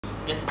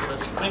Justice of the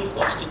Supreme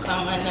Court to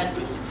come and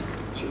address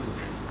you.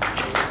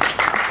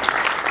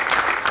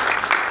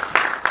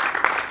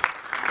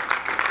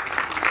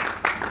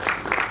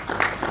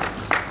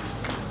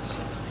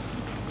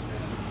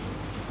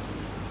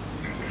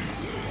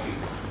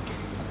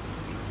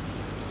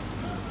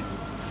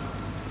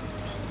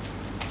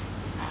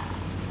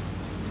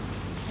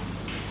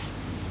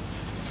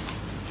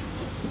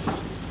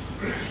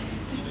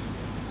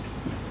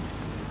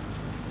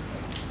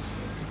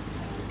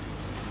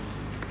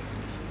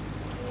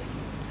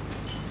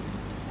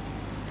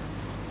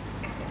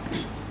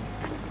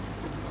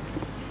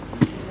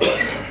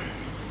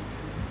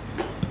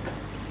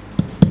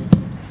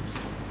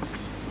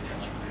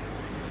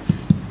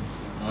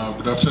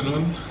 Good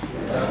afternoon.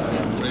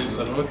 Praise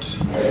the Lord.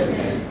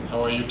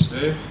 How are you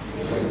today?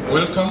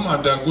 Welcome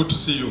and good to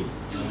see you.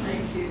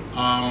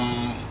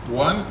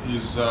 One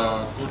is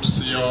good to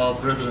see our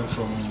brethren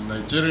from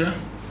Nigeria.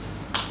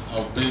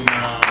 I've been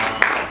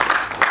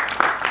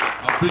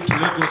to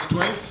Lagos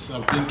twice.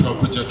 I've been to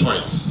Abuja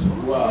twice.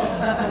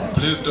 Wow.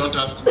 Please don't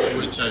ask me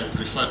which I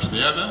prefer to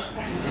the other.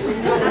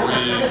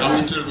 I'm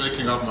still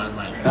making up my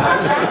mind.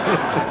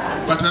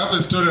 But I have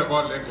a story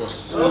about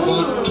Lagos.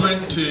 About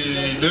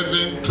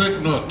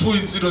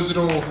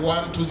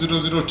 2001,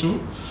 2002,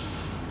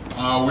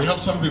 we have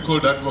something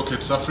called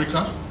Advocates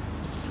Africa.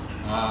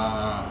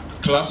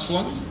 Class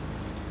 1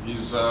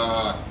 is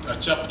a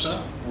chapter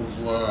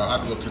of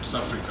Advocates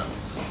Africa,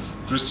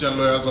 Christian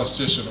Lawyers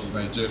Association of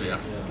Nigeria,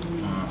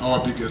 our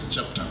biggest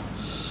chapter.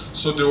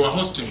 So they were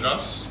hosting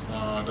us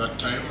that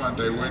time,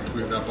 and I went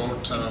with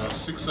about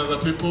 6 other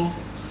people.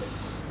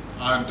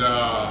 And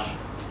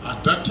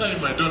at that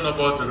time, I don't know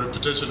about the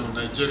reputation of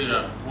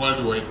Nigeria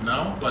worldwide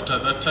now, but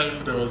at that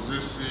time there was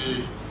this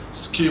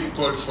scheme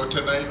called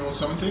 49 or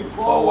something?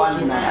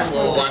 419.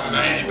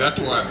 419, that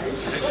one.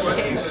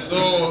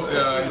 So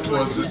it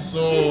was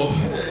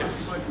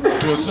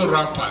so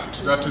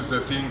rampant. That is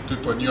the thing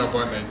people knew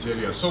about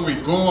Nigeria. So we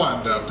go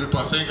and people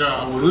are saying,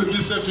 will we be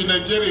safe in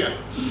Nigeria?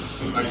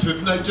 I said,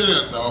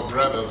 Nigerians are our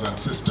brothers and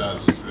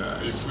sisters.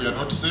 If we are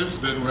not safe,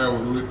 then where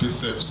will we be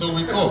safe? So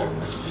we go.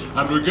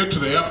 And we get to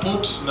the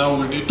airport. Now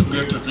we need to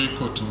get a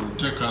vehicle to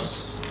take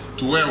us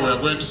to where we are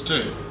going to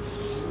stay.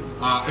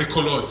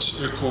 Eco Lodge,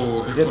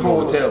 Eco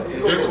Hotel.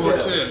 Eco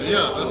Hotel,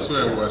 yeah, that's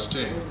where we are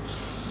staying.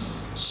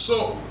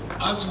 So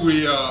as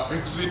we are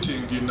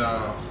exiting in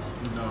a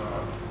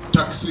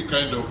taxi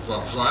kind of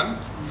van,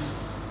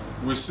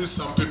 we see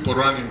some people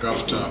running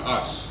after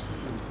us.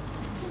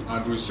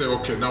 And we say,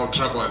 okay, now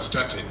travel has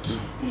started.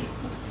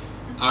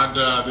 And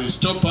they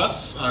stop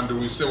us and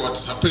we say,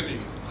 what's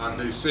happening? And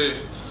they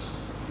say,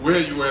 where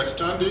you were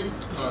standing,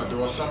 there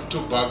were some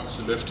 2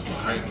 bags left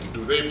behind.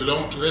 Do they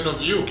belong to any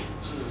of you?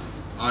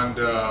 And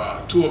 2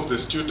 of the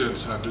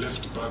students had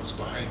left bags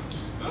behind.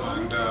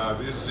 And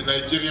these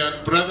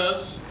Nigerian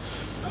brothers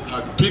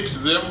had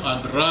picked them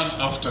and ran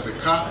after the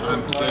car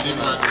and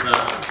delivered the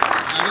bags.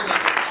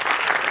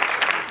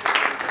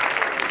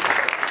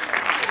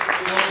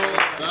 So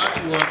that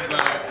was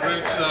a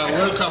great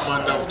welcome.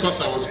 And of course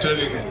I was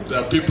telling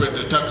the people in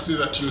the taxi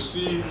that, you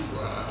see,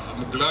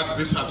 I'm glad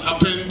this has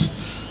happened,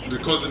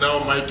 because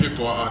now my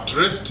people are at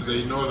rest.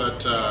 They know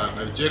that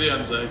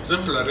Nigerians are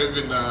exemplary.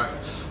 Even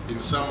in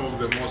some of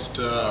the most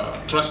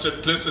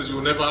trusted places, you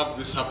will never have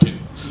this happen.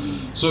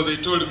 So they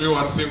told me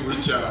one thing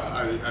which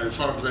I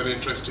found very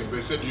interesting.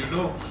 They said, you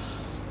know,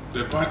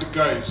 the bad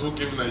guys who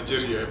give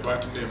Nigeria a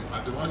bad name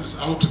are the ones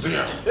out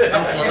there.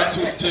 Now for us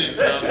who stay,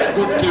 they are the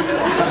good people.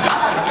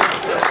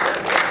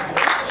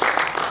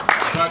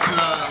 But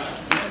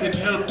it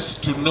helps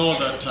to know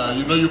that,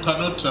 you know, you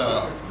cannot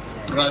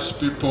brush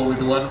people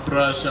with one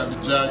brush and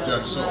judge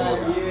and so on.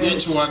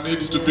 Each one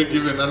needs to be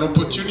given an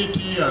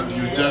opportunity and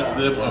you judge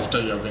them after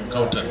you have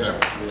encountered them.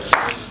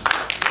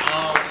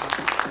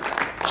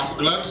 I'm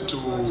glad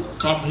to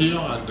come here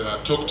and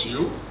talk to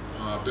you.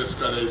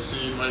 Basically, I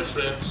see my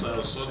friends,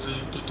 Sozi,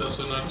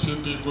 Peterson and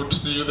Phoebe. Good to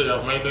see you. They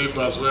are my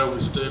neighbors where we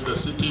stay in the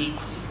city.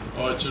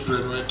 Our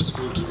children went to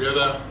school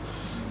together.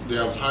 They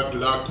have had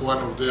luck. One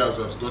of theirs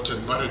has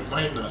gotten married.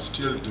 Mine are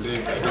still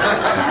delaying. I don't know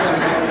what's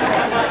happening.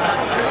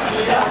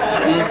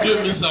 You'll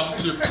give me some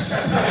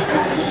tips.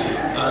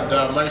 And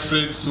my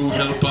friends who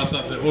help us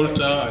at the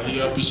altar are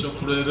here: Bishop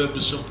Rere,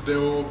 Bishop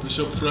Deo,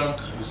 Bishop Frank.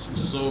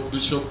 So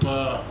Bishop,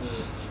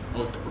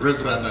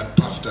 Reverend and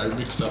Pastor. I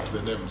mix up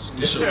the names.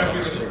 Bishop,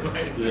 I'm sorry.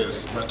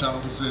 Yes,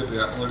 Matambuze, they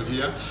are all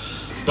here.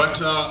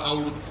 But I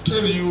will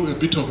tell you a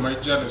bit of my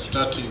journey,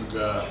 starting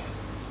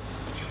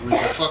with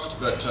the fact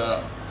that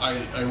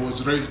I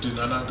was raised in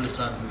an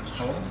Anglican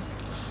home,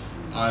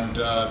 and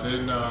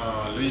then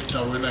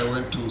later when I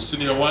went to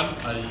Senior 1,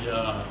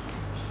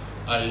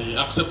 I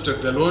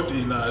accepted the Lord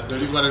in a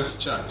Deliverance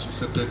church.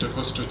 It's a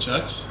Pentecostal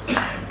church.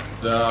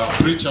 The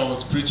preacher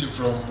was preaching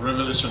from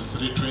Revelation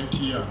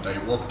 3:20, and I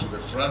walked to the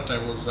front. I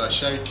was a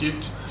shy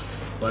kid,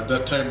 but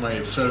that time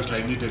I felt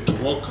I needed to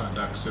walk and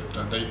accept,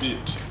 and I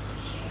did.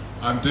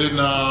 And then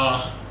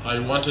I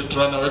wanted to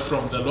run away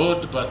from the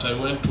Lord, but I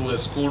went to a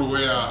school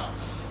where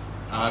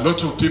a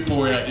lot of people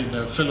were in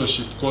a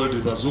fellowship called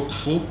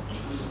Ibazukfu,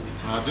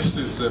 This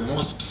is the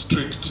most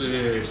strict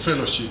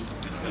fellowship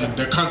in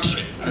the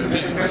country, I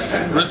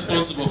think,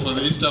 responsible for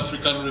the East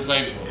African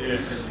revival.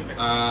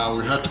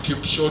 We had to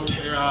keep short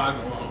hair, and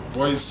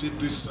boys sit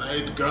this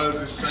side, girls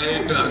this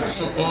side, and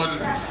so on.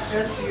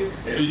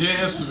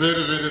 Yes,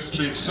 very, very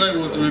strict. So I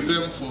was with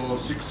them for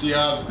 6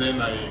 years,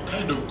 then I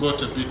kind of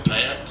got a bit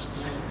tired,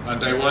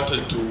 and I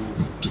wanted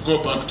to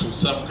go back to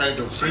some kind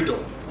of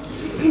freedom.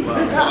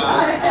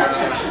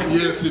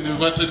 Yes, in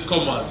inverted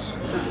commas.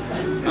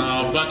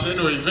 But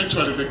anyway,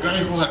 eventually the guy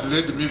who had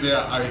led me there,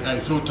 I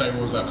thought I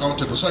was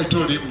accountable. So I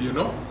told him, you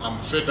know, I'm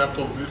fed up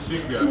of this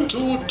thing. There are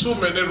too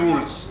many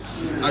rules.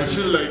 I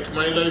feel like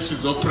my life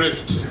is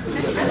oppressed.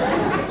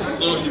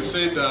 So he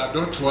said,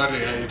 don't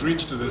worry, I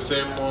reached the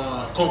same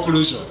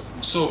conclusion.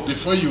 So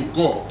before you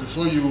go,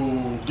 before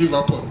you give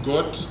up on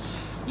God,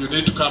 you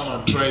need to come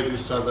and try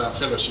this other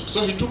fellowship.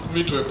 So he took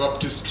me to a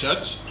Baptist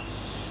church,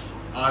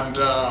 and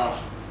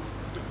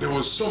there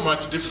was so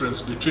much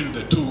difference between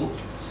the two.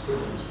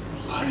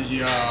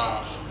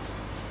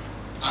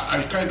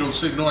 I kind of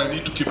said, no, I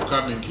need to keep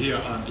coming here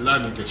and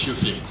learning a few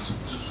things.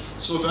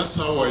 So that's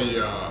how I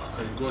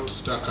got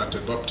stuck at a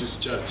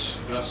Baptist church.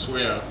 That's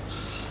where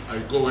I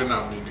go when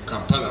I'm in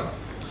Kampala.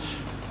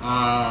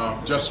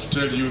 Just to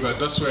tell you that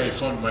that's where I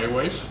found my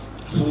wife,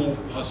 who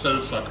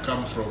herself had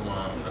come from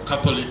a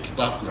Catholic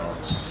background.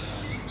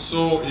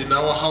 So in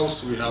our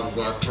house we have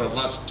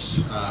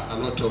traversed a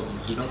lot of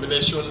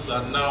denominations,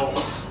 and now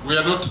we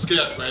are not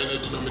scared by any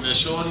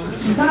denomination.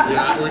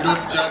 We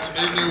don't judge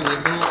any. We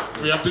know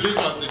we are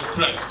believers in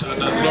Christ,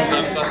 and as long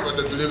as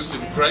somebody believes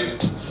in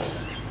Christ,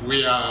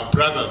 we are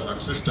brothers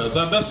and sisters.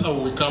 And that's how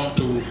we come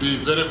to be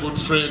very good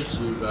friends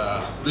with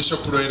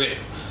Bishop Rere,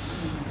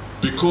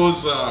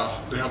 because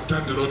they have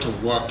done a lot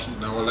of work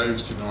in our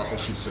lives, in our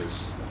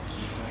offices.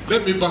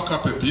 Let me back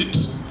up a bit,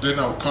 then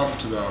I'll come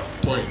to the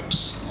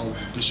point of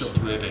Bishop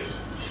Rede.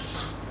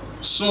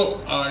 So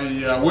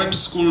I went to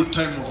school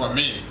time of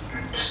Amin.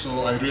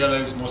 So I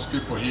realized most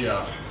people here,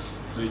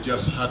 they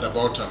just heard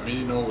about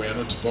Amin or were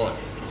not born.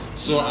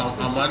 So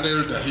I'm an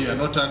elder here,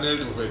 not an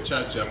elder of a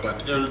church,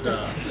 but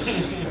elder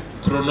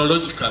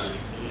chronologically.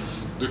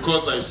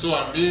 Because I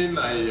saw Amin,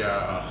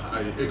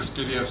 I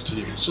experienced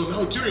him. So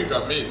now during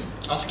Amin,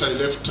 after I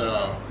left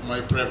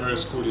my primary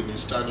school in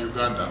Eastern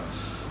Uganda,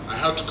 I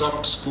had to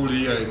come to school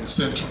here in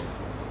Central.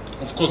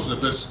 Of course, the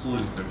best school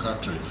in the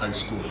country, high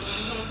school.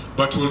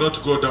 But we'll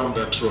not go down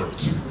that road.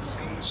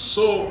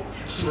 So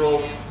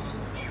from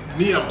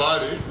near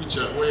Bali, which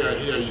where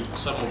here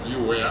some of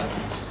you were,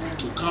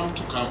 to come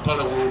to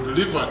Kampala, we would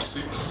leave at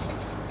 6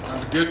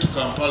 and get to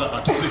Kampala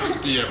at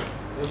 6 p.m.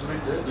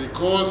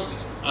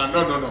 Because,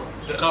 no,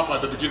 come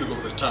at the beginning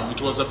of the term.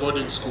 It was a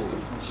boarding school.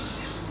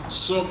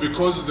 So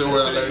because they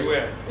were like,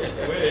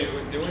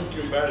 they went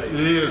to Bali.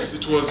 Yes,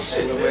 it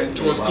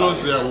was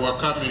close there. We were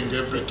coming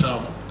every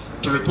term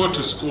to report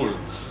to school,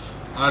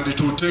 and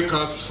it would take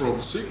us from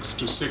 6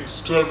 to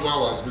 6, 12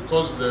 hours,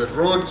 because the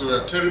roads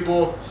were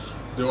terrible.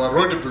 There were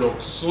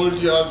roadblocks,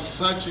 soldiers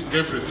searching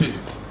everything.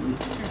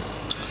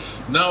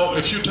 Now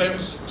a few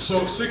times,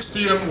 so 6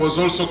 p.m. was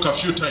also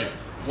curfew time.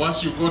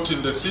 Once you got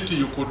in the city,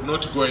 you could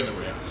not go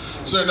anywhere.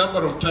 So a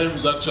number of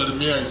times,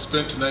 actually, I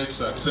spent nights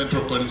at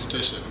Central Police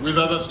Station with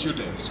other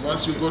students.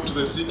 Once you go to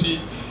the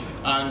city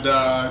and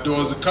there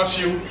was a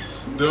curfew,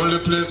 the only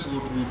place we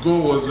would go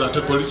was at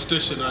a police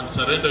station and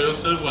surrender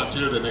yourself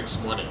until the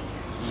next morning.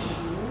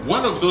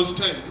 One of those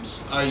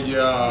times,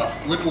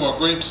 when we were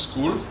going to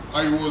school,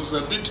 I was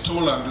a bit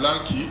tall and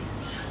lanky,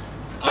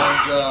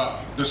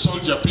 and the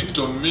soldier picked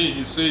on me.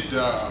 He said,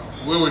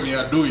 wewe ni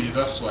adui,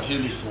 that's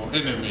Swahili for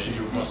enemy.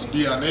 You must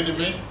be an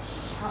enemy.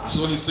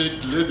 So he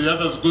said, let the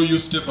others go, you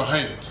stay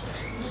behind.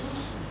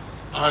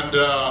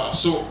 And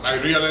so I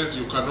realized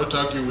you cannot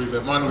argue with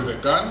a man with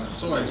a gun,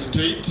 so I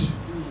stayed.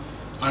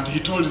 And he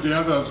told the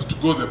others to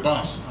go the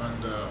bus.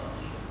 And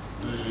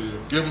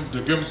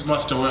the games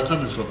master were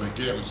coming from a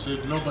game,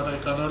 said, no, but I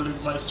cannot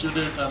leave my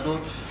student and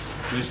all.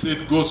 They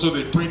said, go, so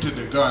they pointed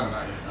the gun.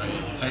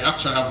 I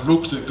actually have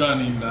looked the gun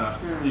in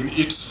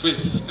its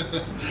face.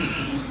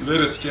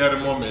 Very scary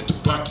moment.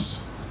 But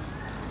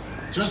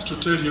just to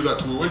tell you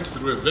that we went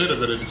through a very,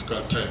 very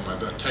difficult time. At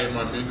that time,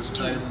 Amin's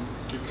time,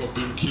 people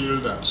being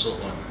killed and so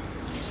on.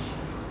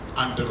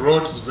 And the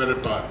roads very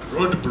bad.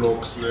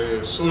 Roadblocks,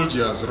 the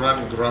soldiers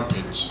running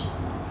rampage.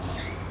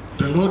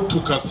 The Lord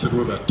took us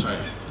through that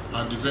time.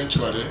 And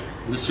eventually,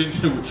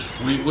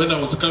 when I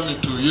was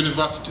coming to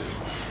university,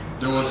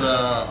 there was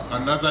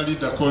another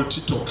leader called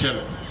Tito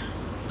Kello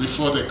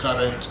before the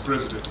current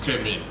president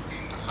came in.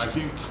 I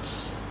think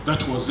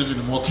that was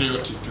even more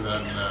chaotic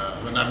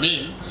than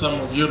Amin. Some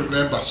of you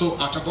remember. So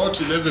at about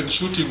 11,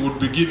 shooting would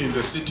begin in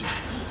the city,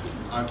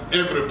 and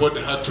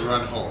everybody had to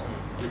run home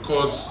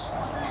because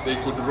they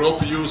could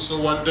rob you.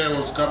 So one day I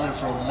was coming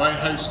from my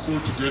high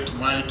school to get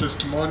my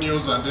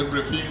testimonials and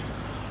everything,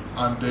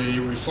 and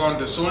we found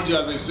the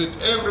soldiers. They said,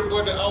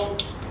 everybody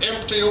out,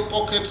 empty your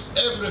pockets,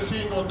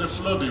 everything on the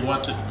floor. They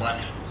wanted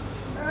money.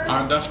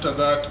 And after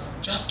that,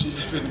 just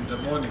 11 in the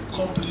morning,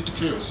 complete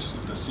chaos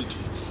in the city.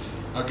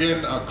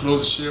 Again, a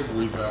close shave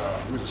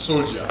with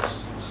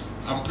soldiers.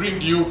 I'm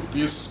bringing you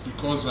this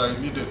because I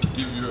needed to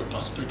give you a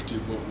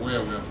perspective of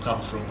where we have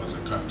come from as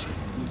a country.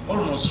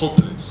 Almost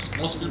hopeless.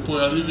 Most people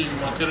are leaving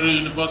Makerere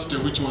University,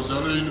 which was the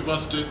only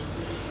university,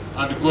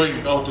 and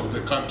going out of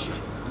the country.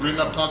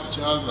 Greener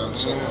pastures and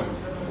so on.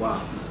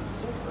 Wow.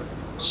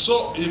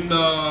 So in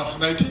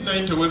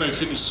 1990, when I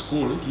finished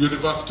school,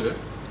 university,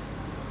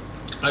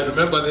 I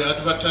remember they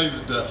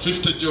advertised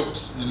 50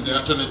 jobs in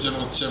the Attorney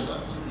General's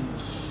chambers.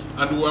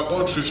 And we were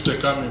about 50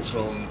 coming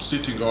from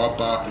sitting our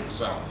bar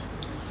exam.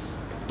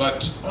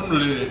 But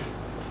only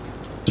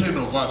 10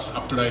 of us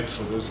applied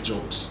for those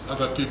jobs.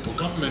 Other people,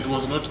 government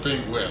was not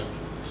paying well.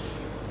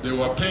 They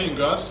were paying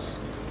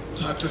us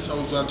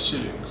 30,000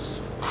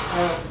 shillings.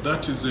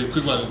 That is the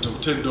equivalent of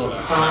 $10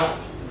 now.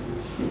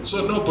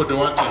 So nobody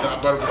wanted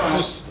that, but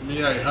because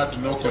me, I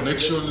had no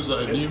connections,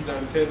 I knew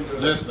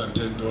less than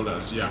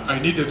 $10, yeah. I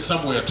needed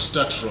somewhere to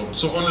start from.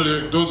 So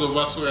only those of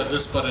us who were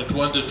desperate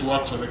wanted to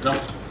work for the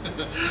government.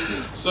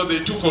 So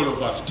they took all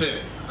of us 10,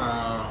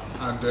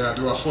 and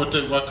there were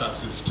 40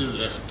 vacancies still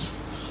left.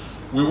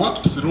 We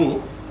worked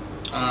through.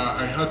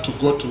 I had to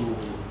go to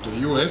the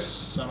US,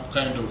 some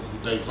kind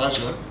of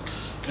diversion.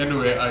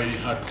 Anyway, I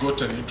had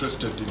gotten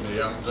interested in a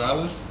young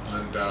girl,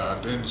 and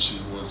then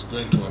she was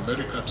going to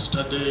America to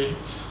study.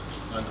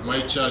 And my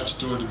church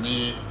told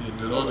me in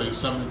the law there is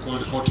something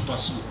called hot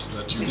pursuit,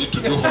 that you need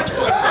to do hot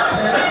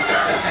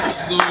pursuit.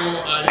 So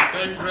I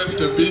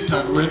digressed a bit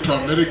and went to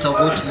America,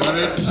 got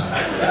married.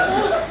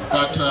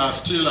 But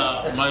still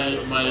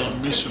my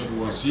mission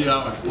was here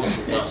and both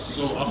of us.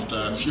 So after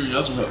a few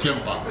years we came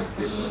back.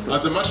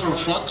 As a matter of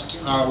fact,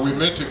 we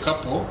met a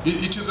couple.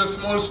 It is a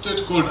small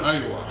state called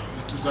Iowa.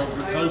 It is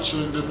agriculture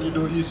in the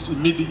Middle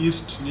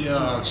East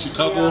near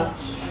Chicago.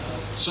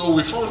 So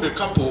we found a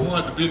couple who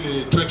had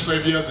been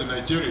 25 years in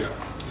Nigeria,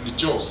 in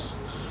Jos,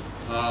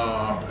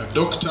 a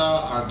doctor,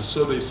 and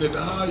so they said,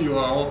 you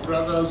are our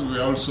brothers, we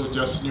are also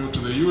just new to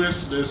the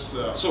US.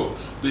 So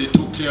they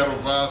took care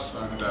of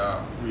us, and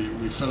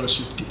we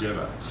fellowshiped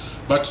together.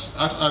 But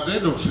at the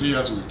end of 3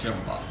 years we came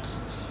back,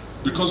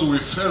 because we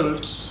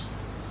felt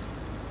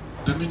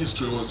the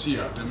ministry was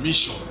here, the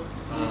mission.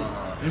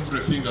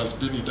 Everything has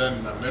been done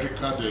in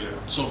America, there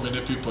are so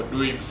many people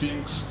doing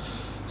things.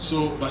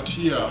 So, but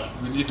here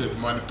we needed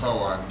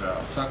manpower, and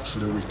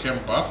thankfully we came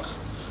back.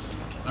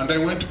 And I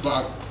went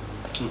back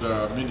to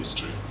the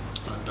ministry,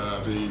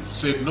 and they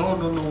said, no,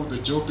 the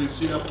job is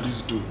here,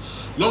 please do.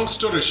 Long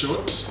story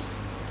short,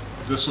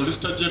 the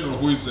Solicitor General,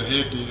 who is the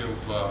head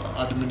of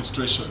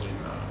administration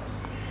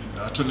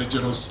in Attorney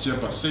General's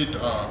chamber, said,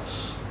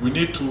 we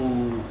need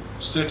to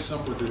send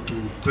somebody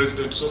to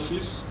President's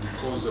office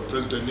because the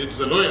President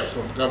needs a lawyer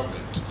from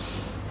government,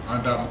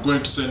 and I'm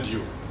going to send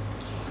you.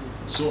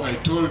 So I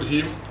told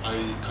him I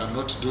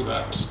cannot do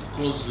that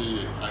because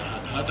I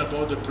had heard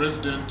about the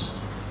President,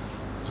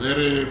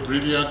 very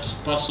brilliant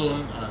person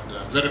and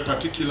very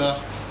particular,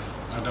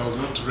 and I was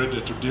not ready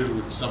to deal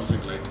with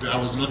something like that.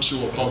 I was not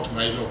sure about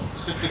my law.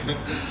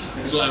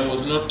 So I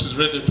was not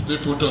ready to be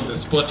put on the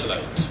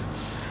spotlight.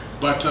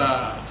 But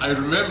I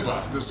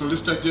remember the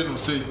Solicitor General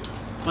said,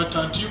 but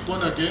aren't you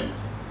born again?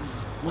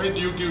 Why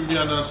do you give me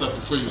an answer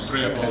before you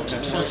pray about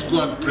it? First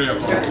go and pray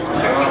about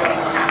it.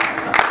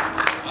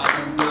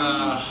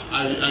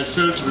 I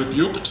felt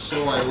rebuked,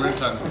 so I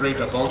went and prayed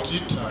about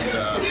it,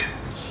 and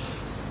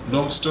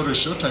long story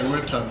short, I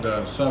went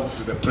and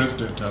served the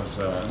President as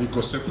a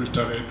legal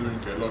secretary, doing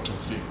a lot of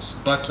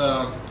things. But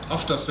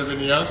after 7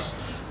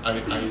 years, I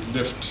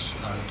left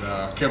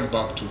and came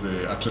back to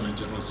the Attorney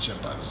General's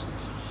chambers.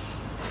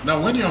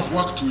 Now, when you have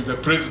worked with the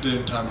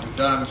President and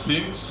done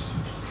things,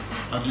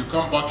 and you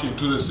come back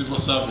into the civil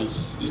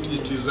service,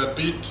 it is a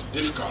bit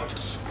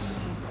difficult,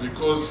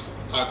 because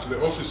at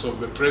the office of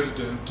the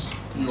President,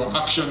 you are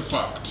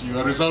action-packed, you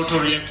are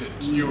result-oriented.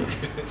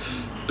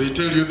 They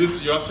tell you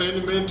this is your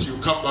assignment, you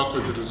come back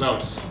with the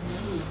results.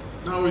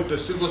 Now in the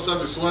civil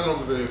service, one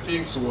of the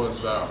things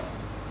was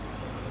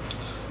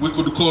we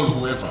could call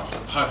whoever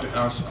had the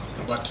answer.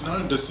 But now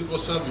in the civil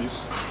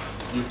service,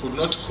 you could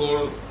not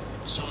call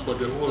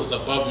somebody who was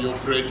above your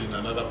grade in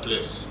another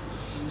place.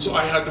 So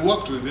I had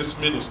worked with this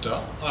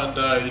minister, and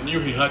I knew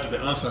he had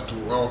the answer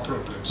to our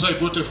problem. So I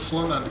bought a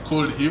phone and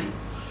called him,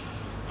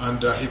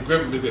 and he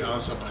gave me the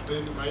answer. But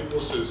then my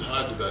bosses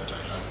heard that I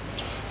had,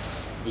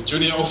 the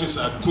junior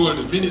officer had called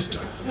the minister.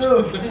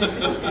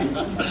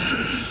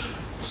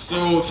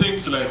 So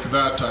things like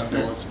that, and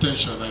there was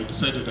tension. I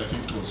decided I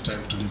think it was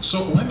time to leave. So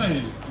when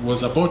I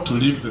was about to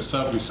leave the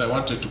service, I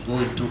wanted to go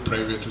into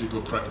private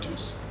legal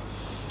practice.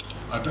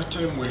 At that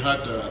time, we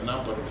had a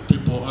number of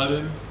people,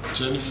 Alan,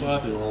 Jennifer,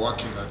 they were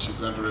working at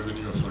Uganda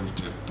Revenue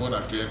Authority, born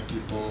again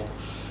people,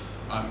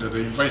 and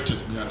they invited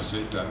me and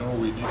said, no,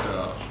 we need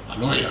a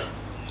lawyer.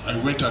 I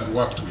went and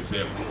worked with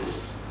them.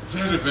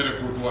 Very,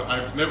 very good work.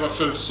 I've never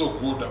felt so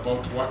good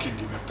about working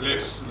in a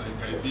place like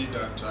I did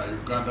at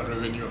Uganda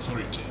Revenue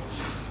Authority.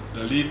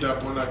 The leader,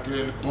 born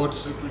again, board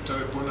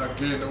secretary, born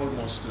again,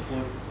 almost the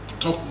whole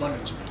top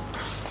management.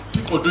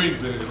 People doing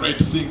the right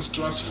things,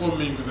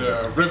 transforming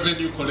the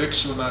revenue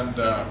collection and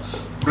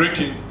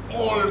breaking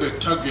all the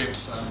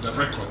targets and the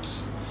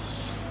records.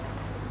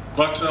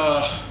 But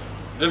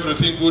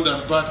everything good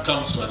and bad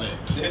comes to an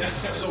end.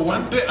 So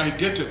one day I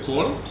get a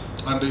call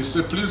and they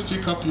say, please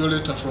pick up your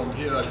letter from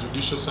here at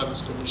Judicial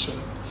Service Commission.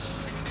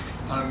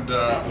 And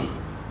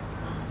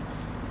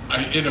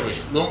anyway,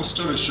 long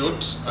story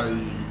short, I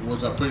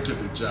was appointed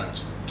a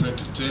judge. In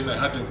 2010, I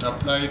hadn't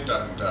applied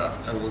and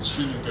I was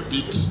feeling a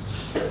bit,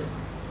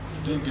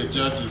 being a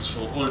judge is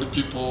for old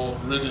people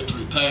ready to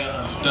retire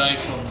and die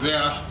from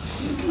there.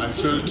 I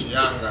felt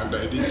young and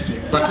I didn't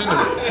think. But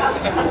anyway,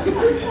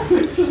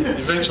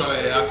 eventually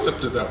I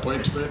accepted the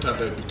appointment and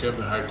I became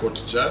a High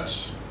Court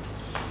judge.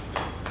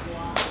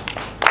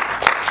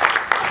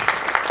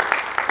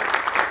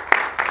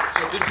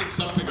 So this is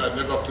something I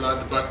never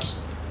planned, but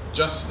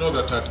just know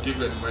that I'd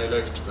given my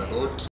life to the Lord.